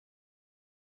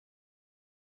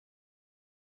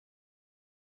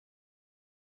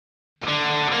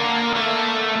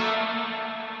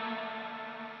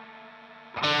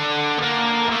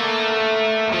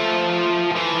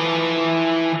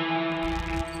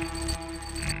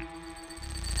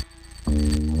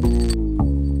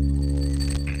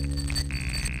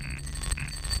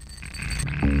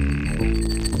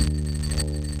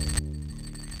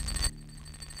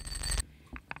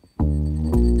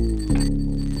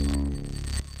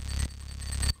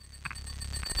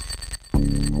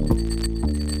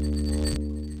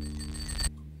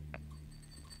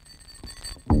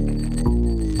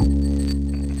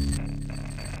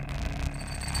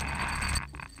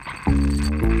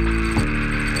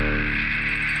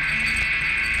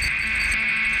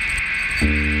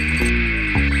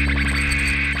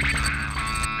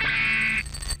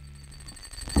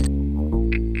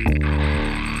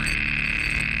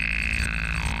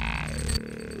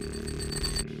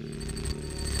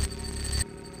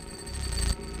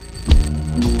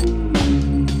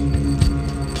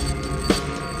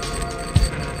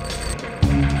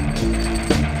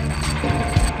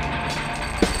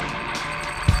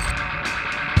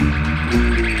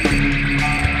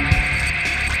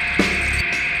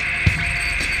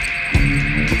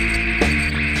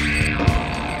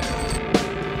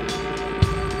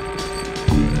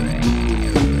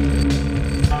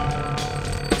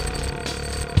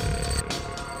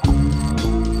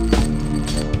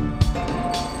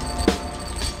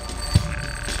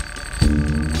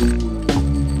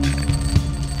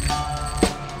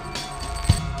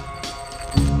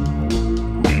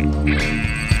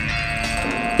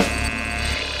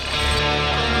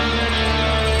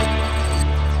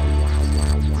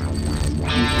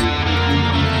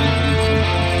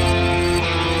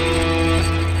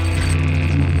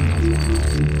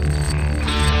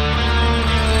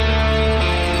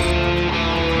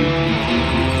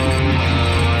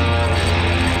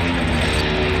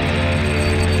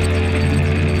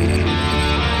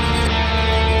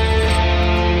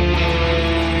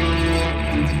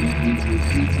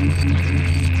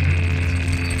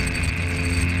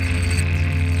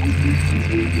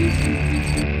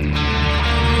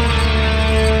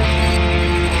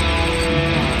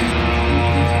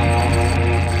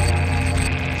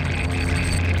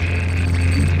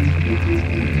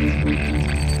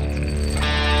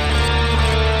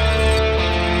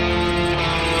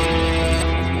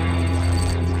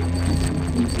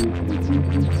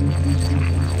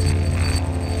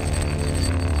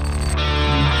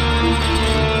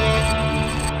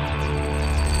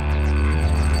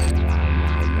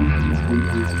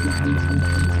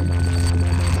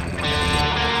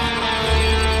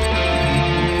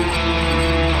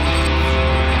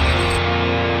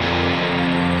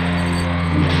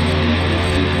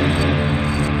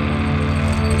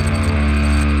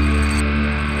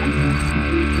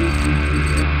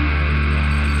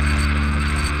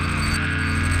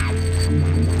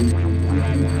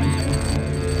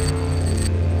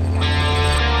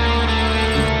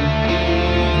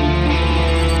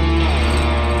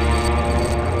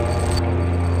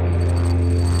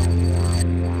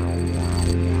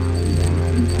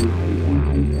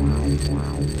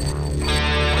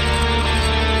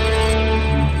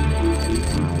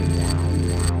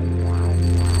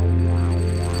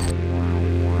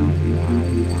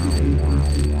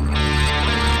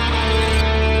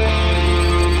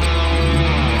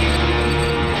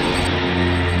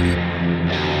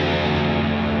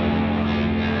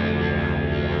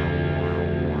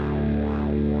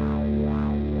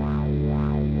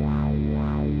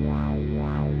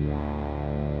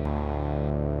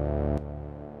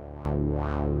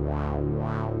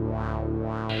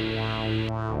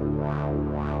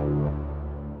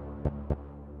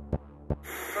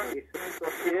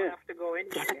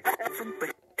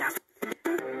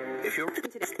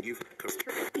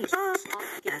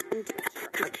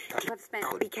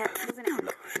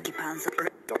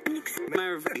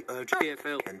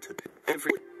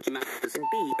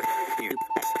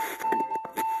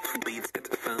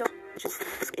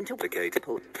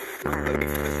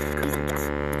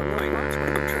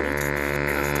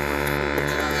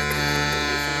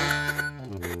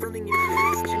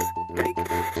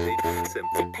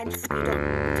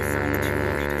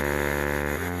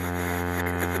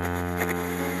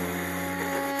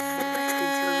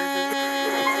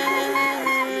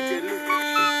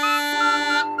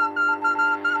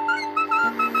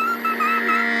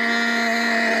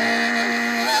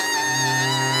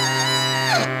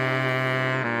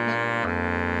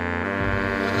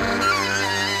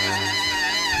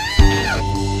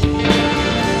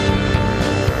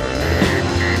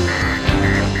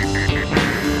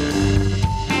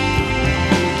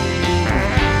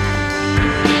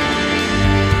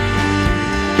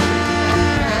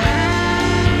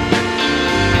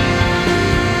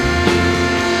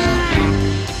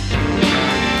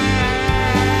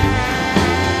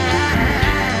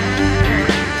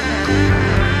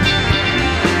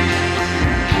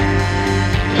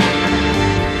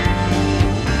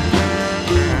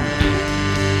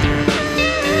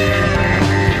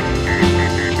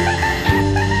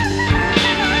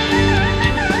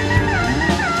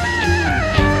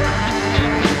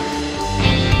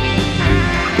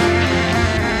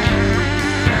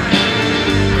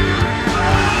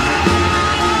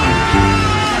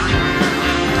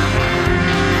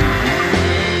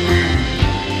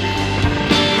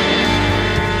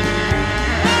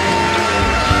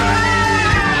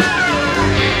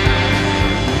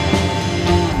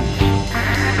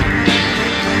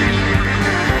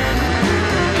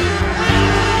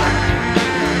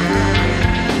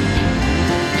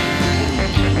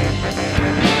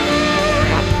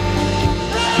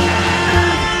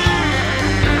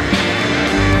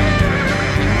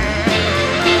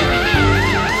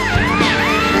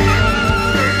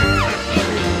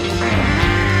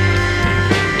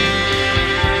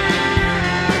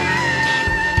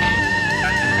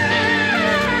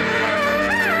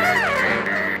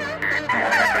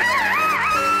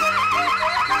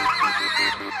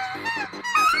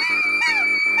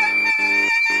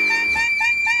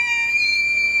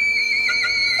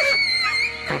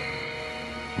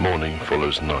Morning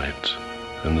follows night,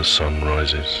 and the sun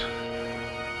rises,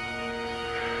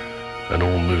 and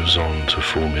all moves on to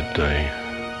full midday,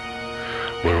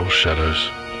 where all shadows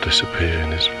disappear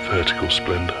in his vertical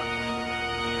splendor.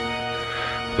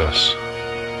 Thus,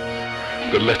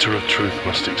 the letter of truth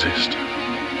must exist.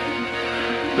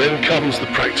 Then comes the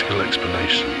practical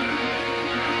explanation.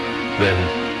 Then,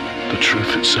 the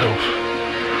truth itself.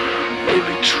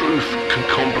 Only truth can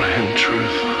comprehend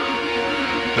truth.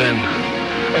 Then,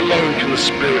 alone can the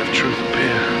spirit of truth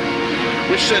appear,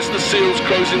 which sets the seals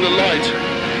closing the light.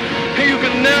 He who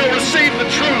can now receive the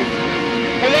truth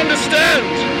will understand.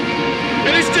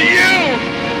 It is to you,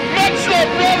 much love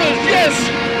brothers, yes,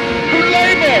 who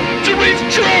labor to reach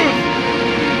truth.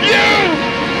 You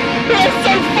who have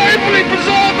so faithfully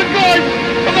preserved the life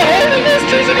of the holy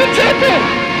mysteries of the temple.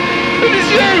 It is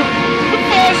you, the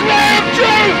first ray of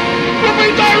truth, will be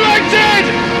directed.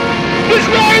 This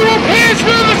ray will pierce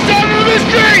through the stone of the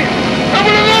mystery and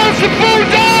will announce the full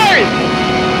day.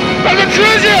 And the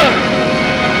treasure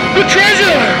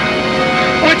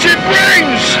which it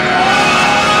brings.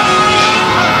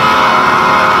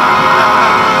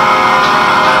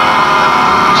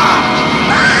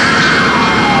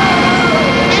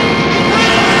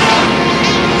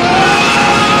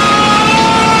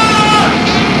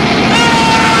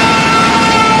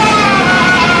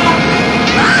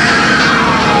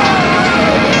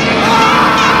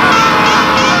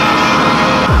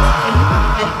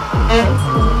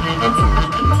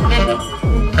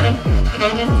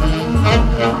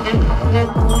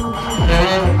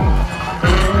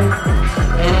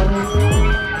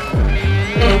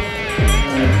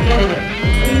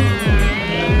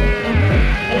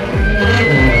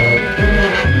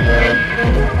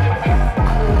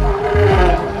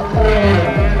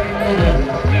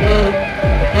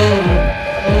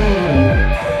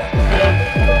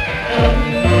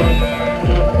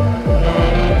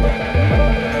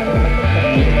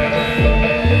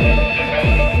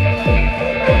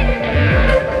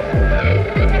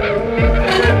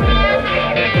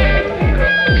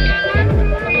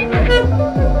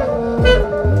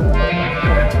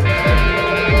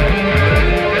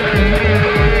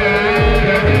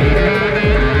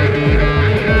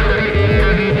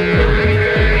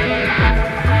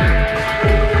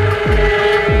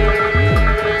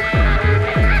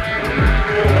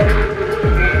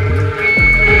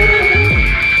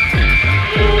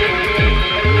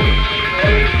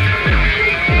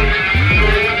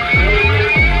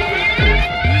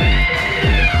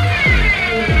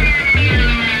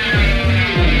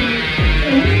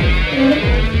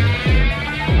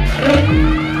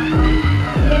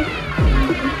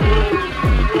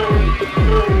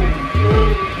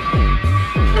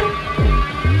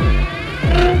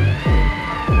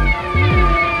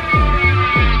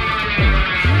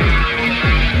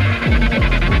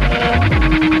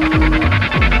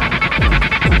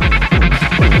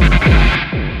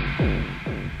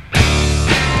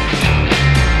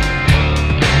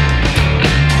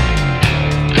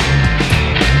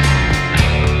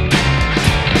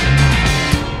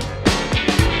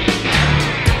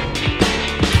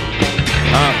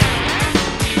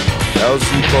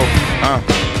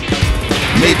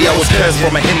 Maybe I was cursed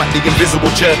from a hymn at the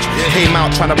invisible church. Came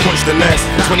out trying to punch the nurse.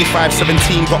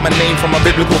 25:17, got my name from a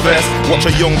biblical verse. Watch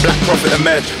a young black prophet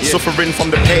emerge, suffering from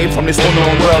the pain from this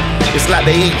unknown world. It's like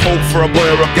they ain't hope for a boy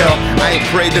or a girl. I ain't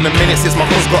prayed in a minute since my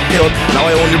cuz got killed. Now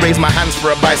I only raise my hands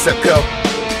for a bicep curl.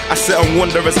 I sit and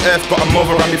wonder as earth got a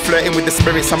mother and be flirting with the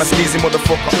spirits. I'm a sleazy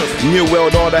motherfucker. New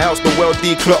world order helps the world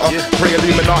declutter. Pray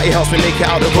Illuminati helps me make it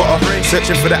out the gutter.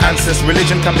 Searching for the answers,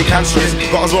 religion can be cancerous.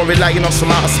 Got us all relying on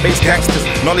some outer space gangsters.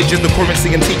 Knowledge is the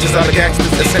currency and teachers are the gangsters.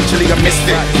 Essentially a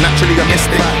mystic, naturally a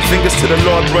mystic. Fingers to the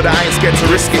Lord, brother, I ain't scared to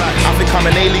risk it. I think I'm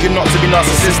an alien, not to be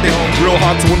narcissistic. Real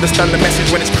hard to understand the message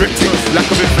when it's cryptic.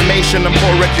 Lack of information and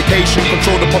poor education.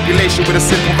 Control the population with a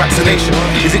simple vaccination.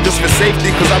 Is it just for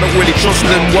safety? Cause I don't really trust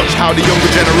them. Watch how the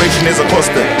younger generation is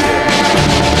accosted.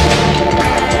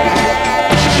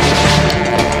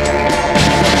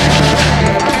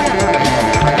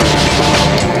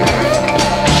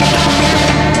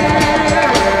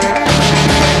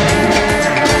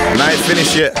 And I ain't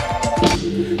finished yet.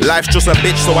 Life's just a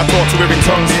bitch, so I talk to her in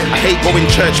tongues. I hate going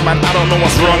church, man, I don't know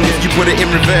what's wrong. If you put it in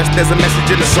reverse, there's a message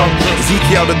in the song.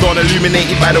 Ezekiel the dawn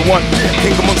illuminated by the one.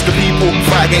 King amongst the people,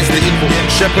 fight against the evil.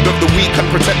 Shepherd of the weak and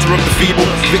protector of the feeble.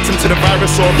 Victim to the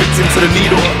virus or victim to the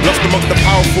needle. Lost amongst the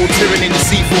powerful, tyranny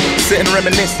deceitful. Sit and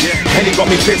reminisce, Henny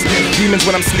got me pissed. Demons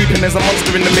when I'm sleeping, there's a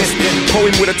monster in the mist.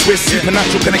 Poem with a twist,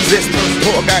 supernatural can exist.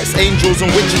 Poltergeists, angels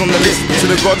and witches on the list. To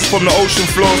the gods from the ocean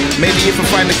floor. Maybe if I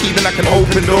find the key then I can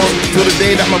open doors. Till the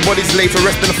day that my body's laid to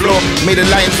rest on the floor. May the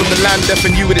lions of the land deaf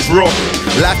and you with its roar.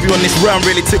 Life beyond this realm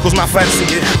really tickles my fancy.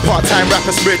 Part-time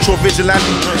rapper, spiritual vigilante.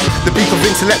 The peak of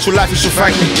intellectual life, you should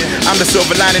thank me. I'm the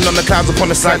silver lining on the clouds upon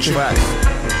the sanctuary.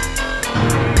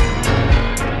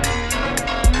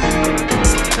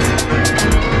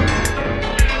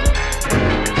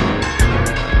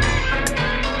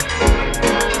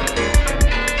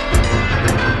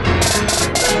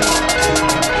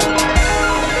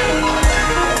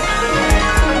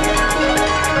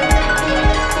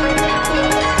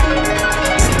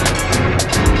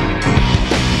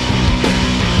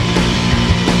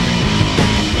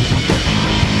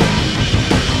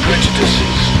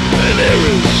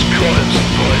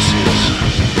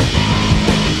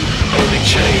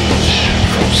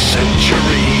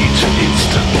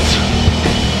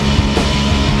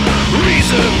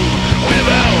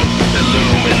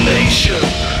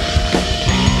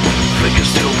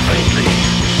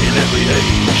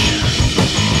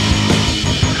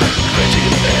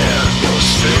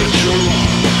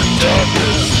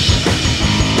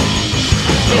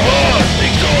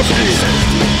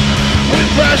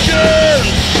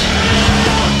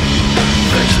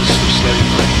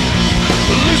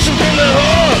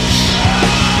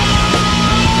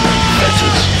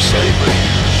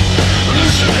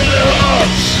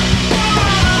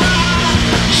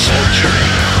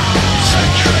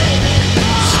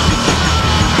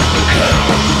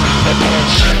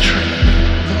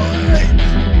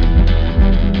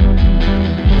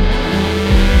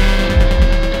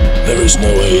 There is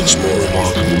no age more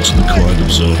remarkable to the quiet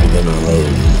observer than our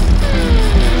own.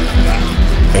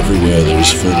 Everywhere there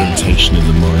is fermentation in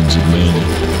the minds of men.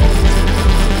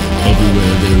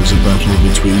 Everywhere there is a battle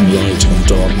between light and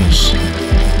darkness,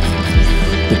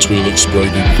 between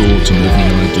exploding thought and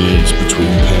living ideas,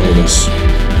 between powerless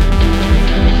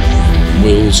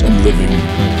wills and living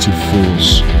active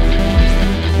force.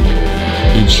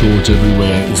 In short,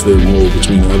 everywhere is there war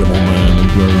between animal man and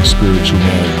growing spiritual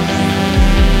man.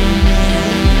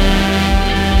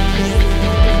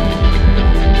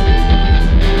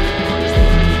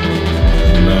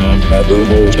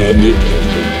 Almost had it.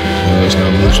 There's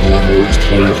not much almost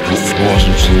clear to force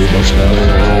of so much now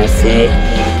off there.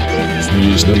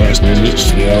 He's the last one,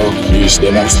 he's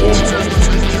the last one.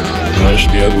 Rush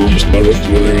the rooms,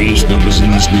 he's the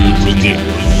business need with it.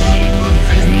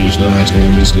 He's the last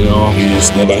one, he's the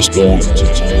last one.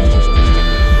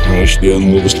 Rush the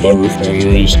rooms,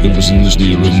 he's the business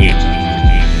need with it.